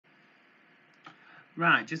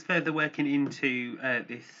Right, just further working into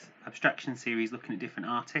this abstraction series, looking at different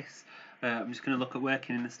artists. I'm just going to look at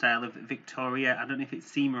working in the style of Victoria. I don't know if it's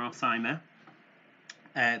Seimer or Seimer,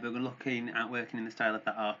 but we're looking at working in the style of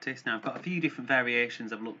that artist. Now, I've got a few different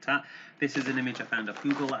variations I've looked at. This is an image I found off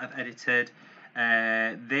Google that I've edited.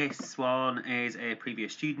 This one is a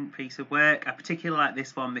previous student piece of work. I particularly like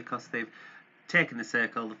this one because they've taken the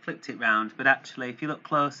circle, they've flipped it round, but actually if you look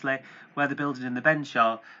closely where the building and the bench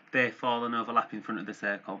are, they fall and overlap in front of the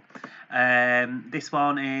circle. This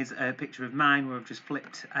one is a picture of mine where I've just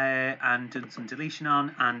flipped and done some deletion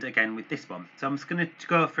on, and again with this one. So I'm just going to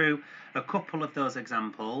go through a couple of those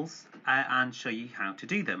examples and show you how to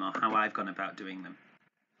do them, or how I've gone about doing them.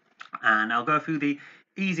 And I'll go through the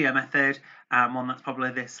easier method and one that's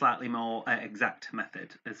probably the slightly more exact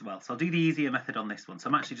method as well. So I'll do the easier method on this one. So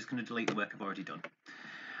I'm actually just going to delete the work I've already done.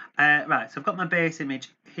 Right, so I've got my base image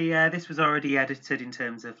here. This was already edited in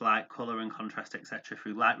terms of like colour and contrast, etc.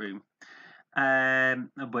 through Lightroom,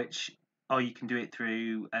 or you can do it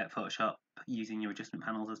through Photoshop using your adjustment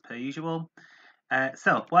panels as per usual.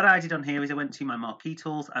 So what I did on here is I went to my marquee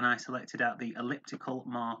tools and I selected out the elliptical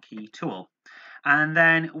marquee tool. And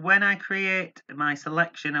then when I create my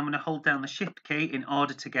selection, I'm going to hold down the Shift key in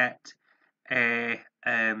order to get a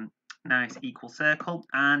nice equal circle.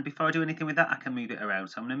 And before I do anything with that, I can move it around.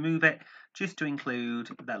 So I'm going to move it just to include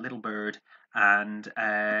that little bird and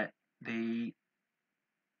the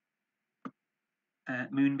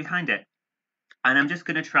moon behind it. And I'm just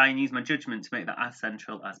going to try and use my judgment to make that as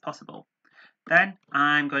central as possible. Then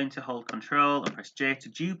I'm going to hold Control and press J to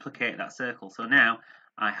duplicate that circle. So now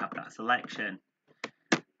I have that selection.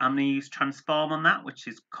 I'm going to use transform on that, which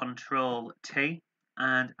is Control T,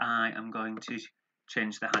 and I am going to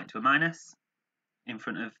change the height to a minus in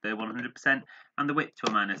front of the 100% and the width to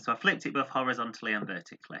a minus. So I flipped it both horizontally and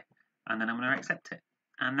vertically, and then I'm going to accept it,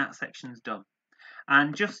 and that section's done.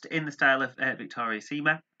 And just in the style of Victoria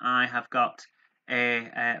Seimer, I have got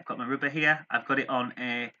I've got my rubber here. I've got it on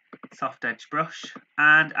a soft edge brush,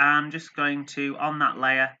 and I'm just going to, on that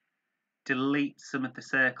layer, delete some of the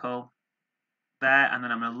circle there, and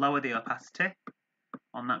then I'm going to lower the opacity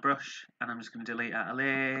on that brush, and I'm just going to delete out a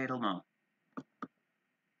little more.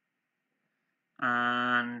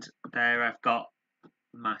 And there I've got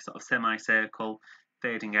my sort of semicircle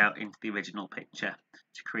fading out into the original picture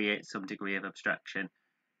to create some degree of abstraction.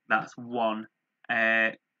 That's one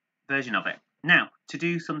version of it. Now, to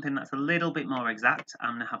do something that's a little bit more exact,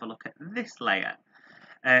 I'm going to have a look at this layer.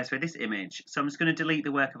 So this image. So I'm just going to delete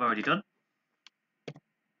the work I've already done.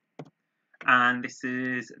 And this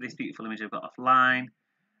is this beautiful image I've got offline.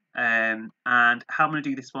 And how I'm going to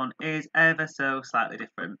do this one is ever so slightly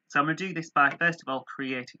different. So I'm going to do this by first of all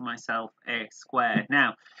creating myself a square.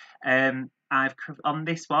 Now, I've on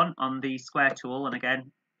this one on the square tool, and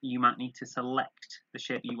again you might need to select the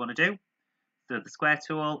shape you want to do. So the square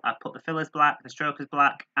tool, I put the fill as black, the stroke as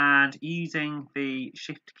black, and using the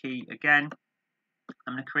Shift key again,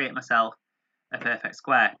 I'm going to create myself a perfect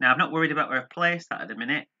square. Now, I'm not worried about where I place that at the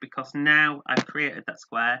minute, because now I've created that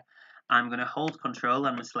square, I'm going to hold Control.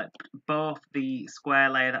 I'm going to select both the square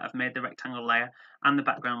layer that I've made, the rectangle layer, and the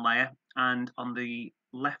background layer. And on the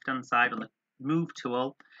left-hand side, on the Move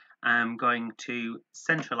tool, I'm going to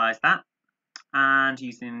centralize that, and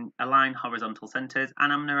using align horizontal centers,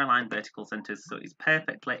 and I'm going to align vertical centers so it's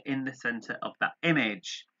perfectly in the center of that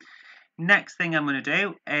image. Next thing I'm going to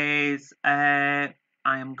do is I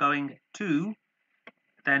am going to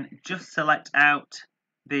then just select out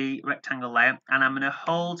the rectangle layer, and I'm going to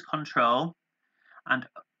hold Control, and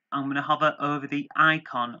I'm going to hover over the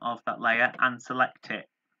icon of that layer and select it.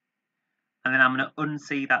 And then I'm going to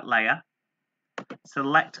unsee that layer,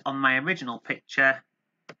 select on my original picture,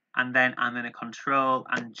 and then I'm going to Control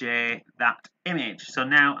and J that image. So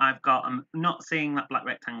now I'm not seeing that black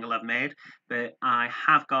rectangle I've made, but I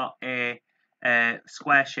have got a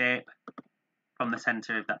square shape from the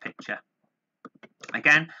center of that picture.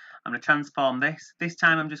 Again, I'm going to transform this. This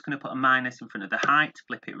time I'm just going to put a minus in front of the height,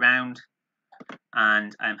 flip it round,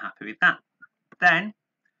 and I'm happy with that. Then,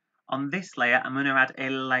 on this layer, I'm going to add a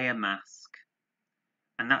layer mask.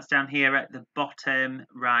 And that's down here at the bottom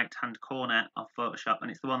right-hand corner of Photoshop,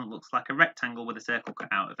 and it's the one that looks like a rectangle with a circle cut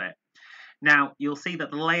out of it. Now, you'll see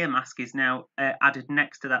that the layer mask is now added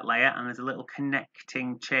next to that layer, and there's a little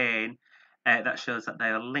connecting chain that shows that they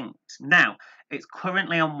are linked. Now, it's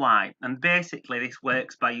currently on white, and basically this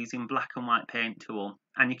works by using black and white paint tool,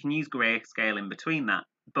 and you can use grayscale in between that.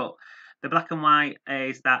 But the black and white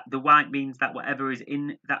is that the white means that whatever is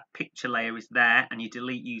in that picture layer is there, and you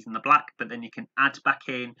delete using the black, but then you can add back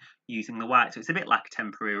in using the white. So it's a bit like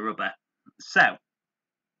temporary rubber. So I'm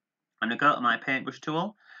going to go to my paintbrush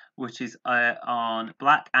tool, which is on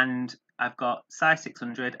black, and I've got size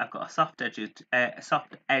 600. I've got a soft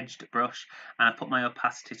edged brush, and I put my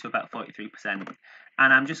opacity to about 43%.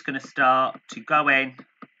 And I'm just going to start to go in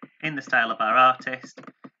the style of our artist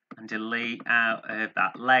and delete out of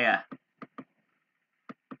that layer.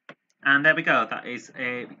 And there we go. That is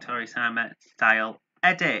a Victoria Seimer style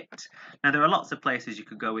edit. Now there are lots of places you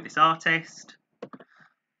could go with this artist.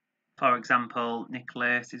 For example,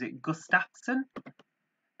 Nicholas, is it Gustafsson?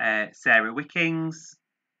 Sarah Wickings.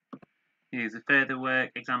 Here's a further work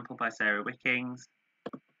example by Sarah Wickings.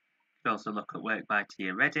 You could also look at work by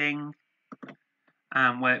Tia Redding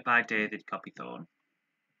and work by David Copythorne.